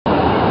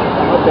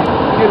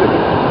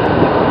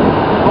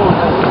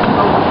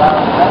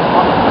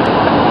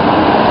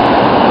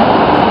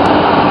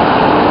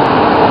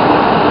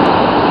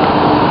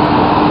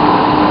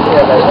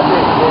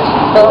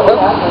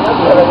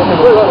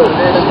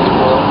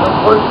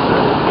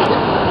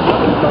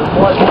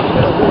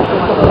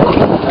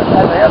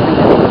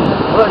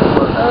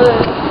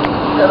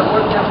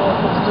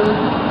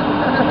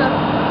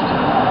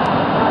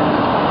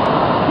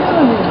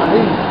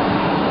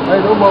Hey,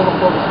 those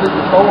motherfuckers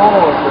sleeping so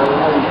hard, man.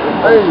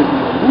 Hey,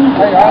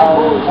 hey, I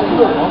look.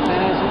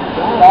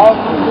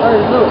 Hey,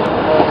 look.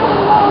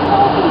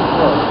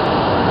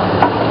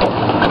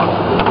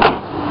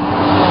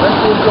 That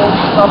shit go,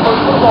 I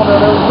first put them on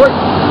there, they was great.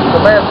 The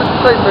man took the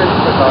tape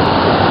measure.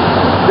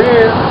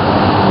 Then,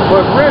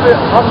 but really,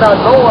 I'm not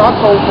knowing, I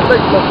told the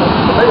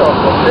they are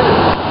so dead.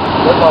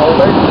 That's my old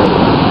lady said.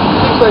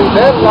 She say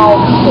that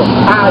long stuff.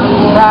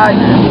 Right.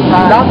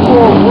 That's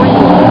for a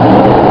real.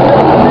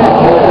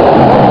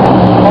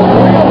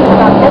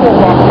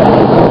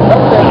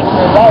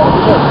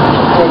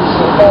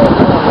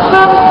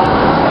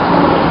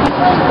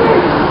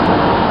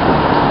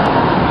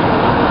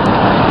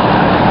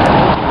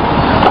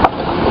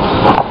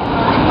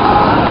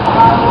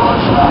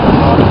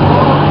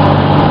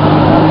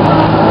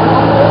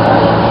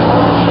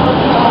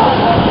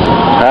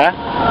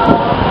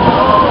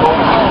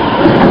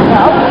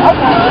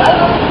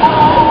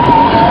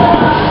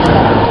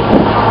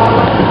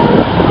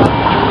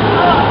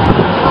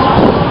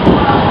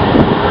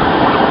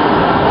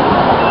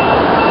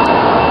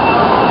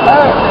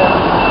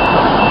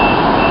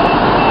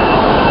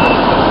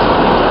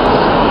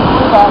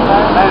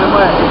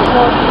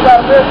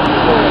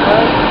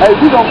 Hey,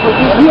 we gonna put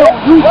this here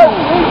on YouTube.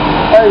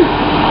 Hey,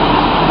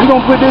 we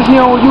gonna put this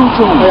here on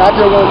YouTube. Hey, I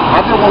just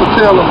want to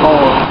tell them,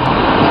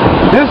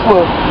 this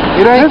one,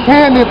 it ain't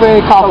candy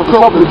thing cost a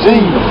couple of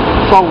G's.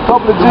 So a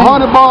couple of G's.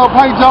 100 ball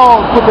paint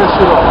jobs, put that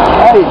shit up.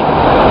 Hey,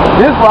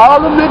 this for all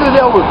them niggas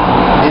that was.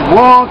 It's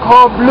one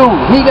car blue.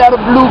 He got a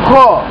blue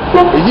car.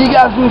 And he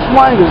got some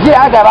swingers.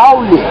 Yeah, I got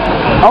all this.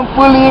 I'm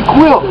fully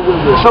equipped.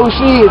 So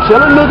shit,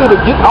 tell a nigga to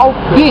get off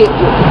dick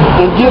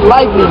and get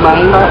like me,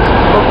 man.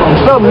 And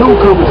something new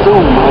coming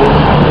soon, man.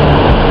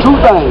 2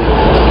 things.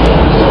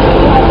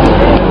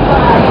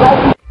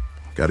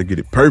 Gotta get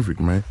it perfect,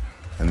 man.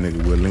 That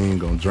nigga Willeen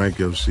gonna drink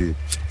your shit.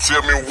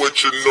 Tell me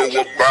what you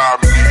know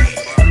about me.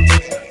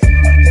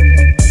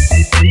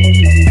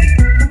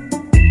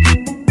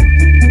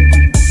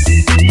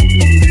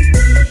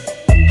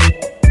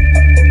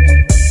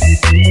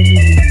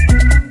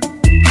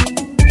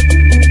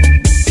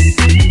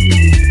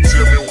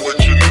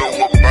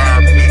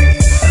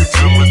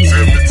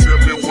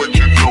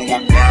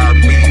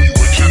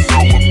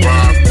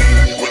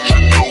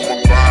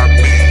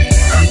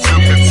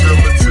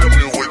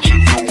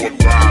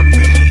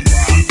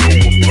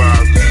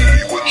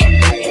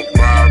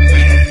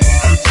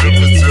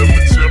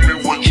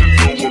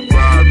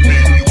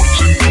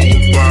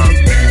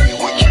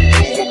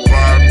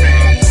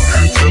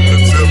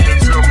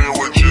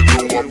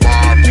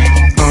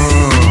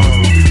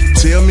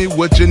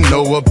 What you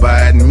know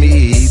about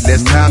me?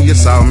 Last time you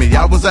saw me,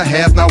 I was a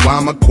half, now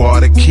I'm a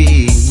quarter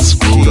key.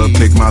 Screwed up,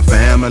 pick my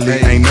family.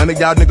 Ain't none of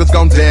y'all niggas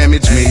gon'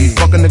 damage me.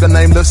 Fuck a nigga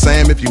named Lil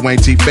Sam, if you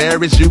ain't T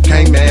Ferris, you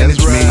can't manage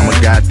me. I'm a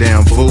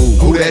goddamn fool.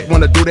 Who that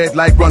wanna do that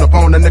like run up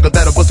on a nigga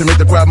that'll bust and make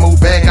the crowd move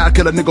back? I'll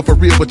kill a nigga for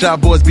real, but y'all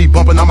boys be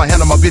bumping. I'ma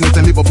handle my business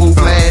and leave a fool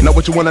flat. Know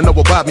what you wanna know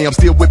about me? I'm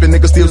still whipping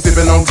niggas, still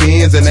sipping on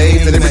 10s and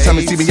 8s. And every time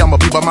you see me, I'ma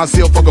be by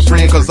myself, fuck a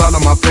friend, cause all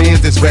of my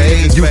friends is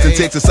raised. Houston,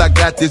 Texas, I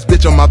got this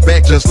bitch on my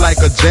back just like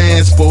a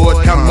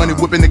Jansport. Count money,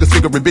 whipping niggas,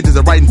 cigarette bitches,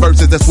 and writing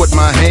verses, that's what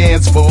my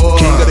hands for.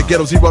 King of the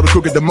ghetto, zero the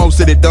crooked, the most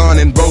city done,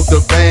 and wrote the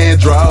van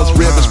draws.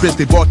 Real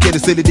especially Barkett,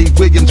 City D.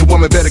 Williams, your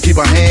woman better keep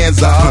her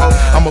hands off.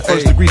 I'm a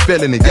first degree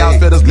felon, and y'all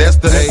fellas less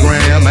than a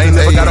gram. I ain't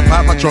never gotta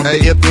pop my trunk, the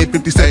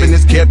FN57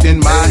 is kept in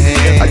my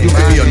hand. I used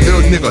to be a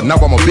little nigga, now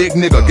I'm a big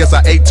nigga. Guess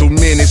I ate too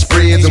many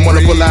spreads, and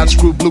wanna pull out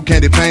screw blue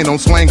candy paint on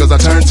swingers. I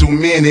turned too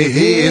many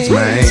heads,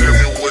 man. Tell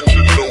me what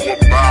you know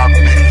about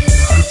me.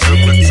 Tell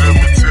me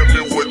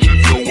what you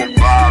know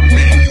about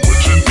me.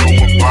 What you know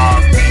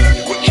about me.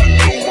 What you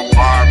know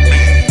about me.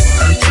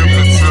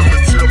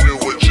 Tell me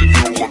what you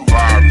know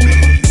about me.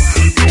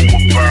 Know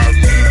about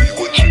me.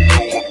 What you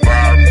know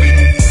about me.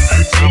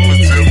 Tell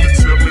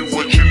me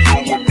what you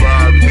know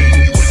about me.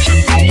 What you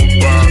know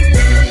about me.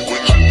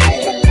 What you know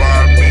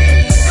about me.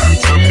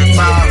 Tell me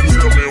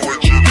what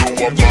you know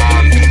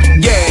about me.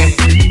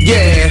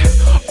 Yeah.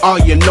 All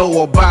you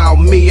know about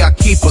me, I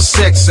keep a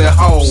sexy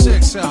hoe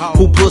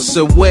who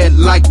pussy wet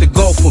like the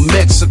Gulf of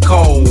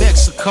Mexico.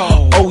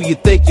 Oh, you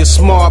think you're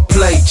smart,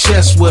 play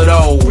chess with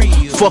old.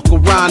 Fuck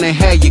around and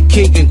have your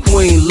king and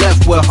queen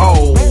left with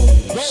hoes.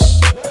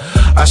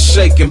 I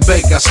shake and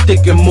bake, I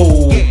stick and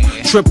move.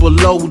 Triple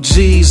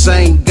OGs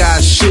ain't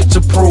got shit to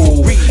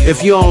prove.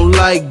 If you don't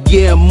like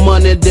getting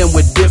money, then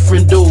we're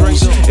different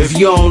dudes. If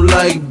you don't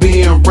like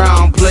being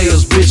around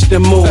players, bitch,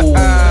 then move.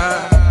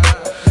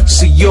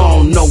 See, you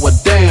don't know a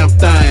damn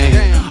thing.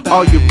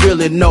 All you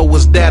really know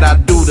is that I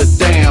do the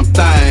damn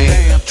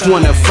thing.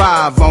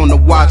 25 on the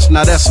watch,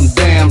 now that's some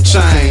damn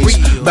change.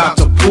 About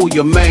to pull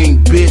your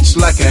main bitch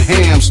like a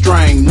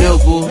hamstring,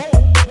 nigga.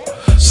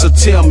 So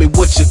tell me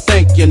what you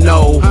think you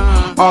know.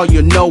 All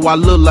you know, I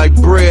look like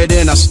bread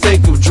and I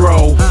stink of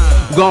dro.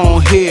 Go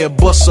ahead,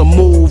 bust a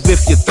move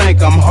if you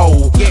think I'm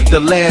whole. The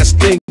last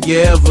thing you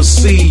ever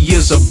see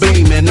is a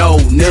beaming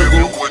old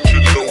nigga. What you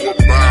know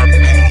about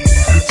me?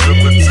 Tell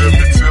me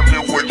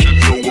what you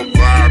know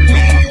about me.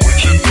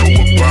 What you know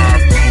about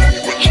me?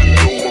 What you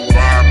know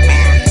about me?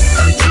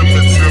 Tell me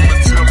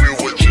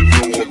what you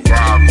know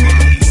about me.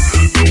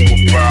 Know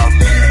about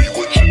me?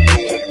 What you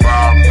know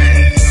about me?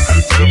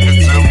 Tell me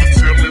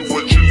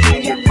what you know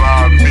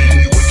about me.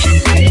 What you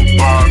know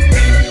about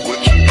me? What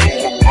you know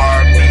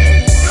about me?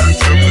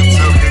 Tell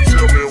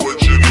me what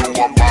you know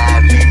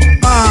about me.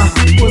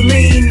 Well,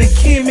 lean the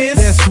chemist.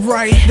 That's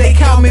right. They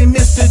call me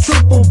Mr.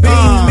 Triple B.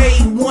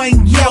 Made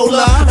one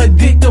Yola,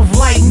 addictive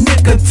like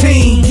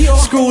nicotine.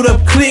 Screwed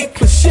up click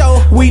for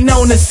sure. We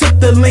known as sip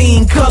the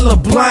lean,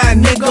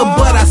 colorblind nigga,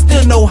 but I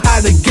still know how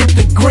to get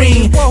the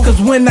green. Cause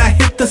when I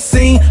hit the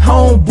scene,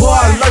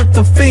 homeboy alert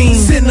the fiend.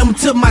 Send them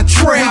to my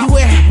trap,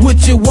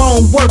 which it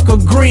won't work a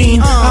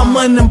green. I'm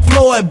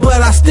unemployed,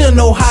 but I still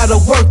know how to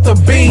work the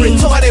beam.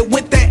 Retarded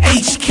with the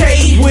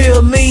HK,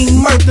 will lean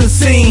murder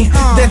scene.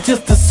 That's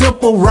just a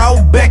simple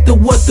route back to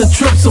what the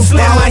trip's about.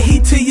 Slam my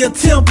heat to your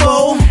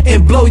tempo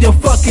and blow your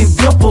fucking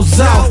dimples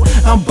out.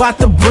 I'm about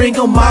to bring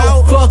them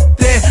out, fuck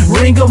that,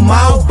 ring them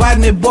out.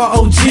 Biting it, boy,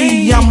 OG,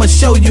 I'ma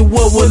show you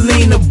what we're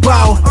lean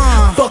about.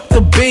 Fuck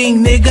the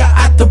bean, nigga,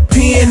 out the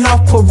pen,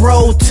 off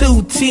parole,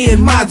 210,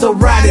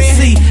 Maserati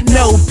C,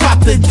 no,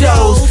 pop the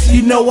dose.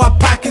 You know our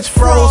pockets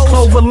froze,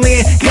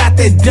 Cloverland, got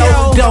that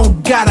dope,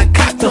 don't gotta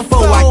cock the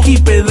foe, I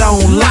keep it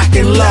on lock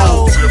and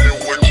low. Tell me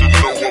what you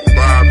know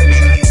about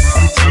me.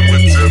 Tell me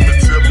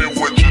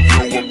what you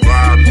know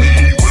about me.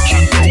 What you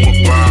know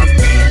about me.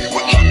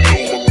 What you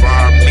know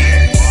about me.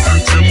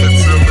 Tell me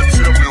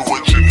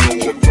what you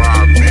know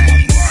about me.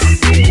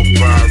 Know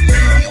about me.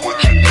 What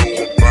you know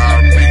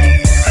about me.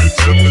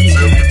 Tell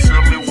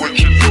me what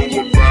you know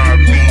about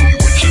me.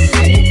 What you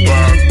know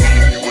about me.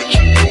 What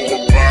you know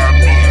about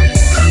me.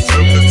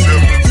 Tell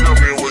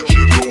me what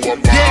you know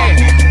about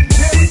me.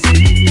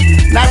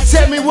 Now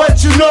tell me what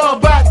you know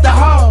about the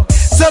hog.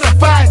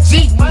 Certified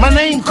G, my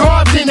name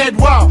carved in that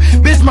wall.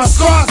 Bitch, my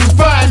scars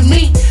define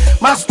me.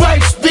 My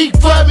stripes speak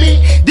for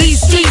me.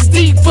 These streets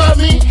deep for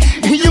me.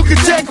 And you can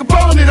check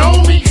upon it,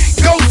 homie.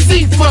 Go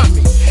see for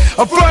me.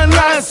 A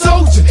frontline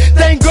soldier,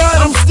 thank God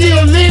I'm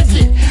still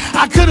living.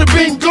 I could have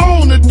been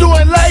gone or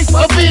doing life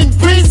up in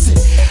prison.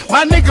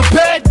 My nigga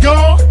Pat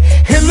gone,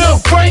 and Lil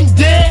Frank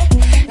dead.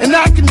 And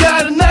I can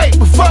die tonight,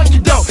 but fuck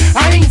it though,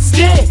 I ain't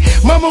scared.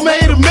 Mama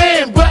made a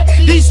man, but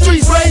these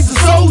streets raised a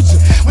soldier.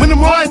 When them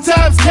hard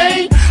times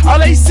came, all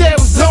they said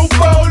was don't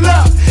fold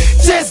up.